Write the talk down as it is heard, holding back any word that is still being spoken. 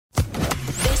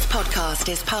podcast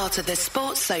is part of the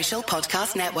Sports Social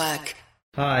Podcast Network.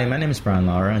 Hi, my name is Brian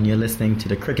Lara, and you're listening to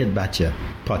the Cricket Badger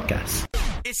podcast.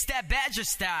 It's that Badger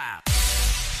style.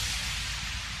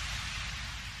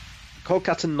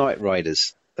 Kolkata Knight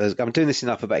Riders. I'm doing this in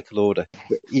alphabetical order.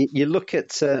 You look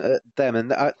at them,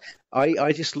 and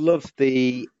I just love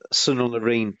the Sunil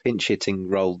Narine pinch hitting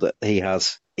role that he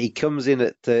has. He comes in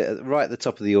right at the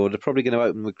top of the order, probably going to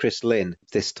open with Chris Lynn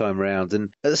this time round.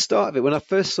 And at the start of it, when I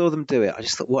first saw them do it, I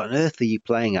just thought, what on earth are you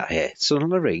playing at here? Sunil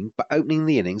Narine, but opening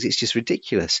the innings, it's just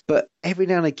ridiculous. But every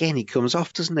now and again, he comes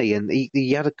off, doesn't he? And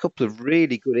he had a couple of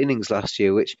really good innings last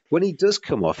year, which when he does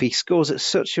come off, he scores at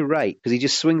such a rate because he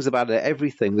just swings the bat at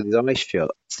everything with his eyes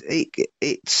shut.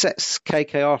 It sets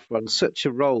KKR on such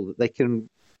a roll that they can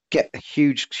get a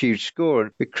huge score.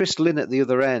 And with Chris Lynn at the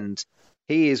other end,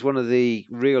 he is one of the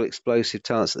real explosive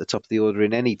talents at the top of the order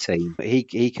in any team.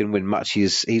 He can win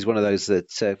matches. He's one of those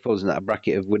that falls in that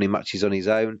bracket of winning matches on his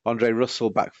own. Andre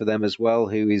Russell back for them as well,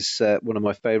 who is one of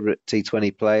my favourite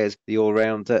T20 players, the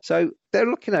all-rounder. So they're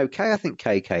looking okay, I think,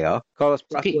 KKR. Carlos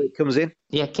Brathwaite comes in.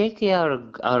 Yeah,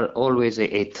 KKR are always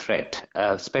a threat,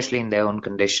 especially in their own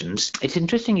conditions. It's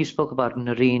interesting you spoke about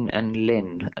Narine and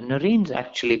Lynn. Narine's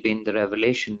actually been the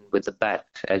revelation with the bat,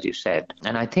 as you said.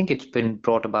 And I think it's been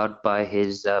brought about by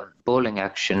his bowling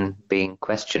action being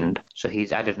questioned. So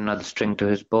he's added another string to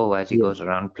his bow as he goes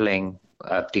around playing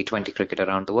T20 cricket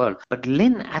around the world. But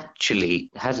Lynn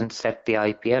actually hasn't set the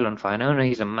IPL on fire. I know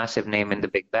he's a massive name in the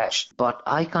Big Bash, but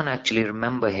I can't actually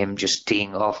remember him just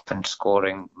teeing off and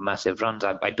scoring massive runs.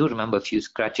 I do remember a few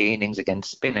scratchy innings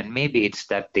against spin, and maybe it's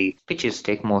that the pitches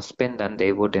take more spin than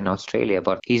they would in Australia.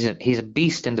 But he's a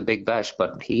beast in the Big Bash,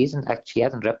 but he hasn't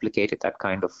replicated that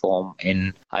kind of form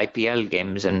in IPL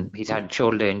games, and he's had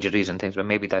shoulder injuries and things, but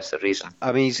maybe that's the reason.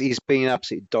 I mean, he's been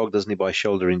absolutely dogged, doesn't he, by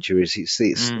shoulder injuries.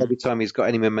 Every time he's got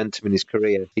any momentum in his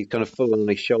career, he's kind of fallen on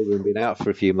his shoulder and been out for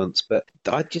a few months. But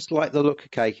I just like the look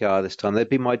of KKR this time. They'd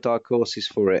be my dark horses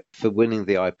for winning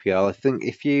the IPL. I think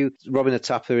Robin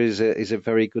Atapa is a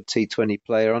very good T20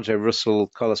 player. Andre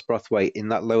Russell, Carlos Brathwaite in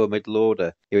that lower middle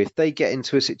order. If they get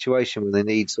into a situation where they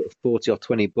need sort of 40 or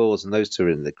 20 balls and those two are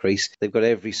in the crease, they've got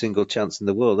every single chance in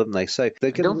the world, haven't they? So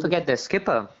don't forget their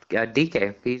skipper,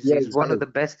 DK. He's one of the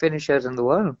best finishers in the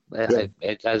world. I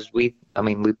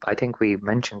think we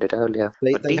mentioned it earlier.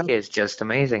 But DK is just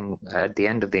amazing at the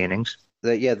end of the innings.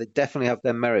 They definitely have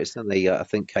their merits, don't they? I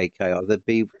think KKR. They'd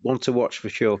be one to watch for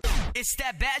sure. It's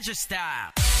that Badger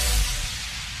style.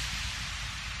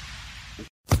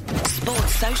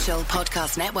 Sports Social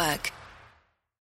Podcast Network.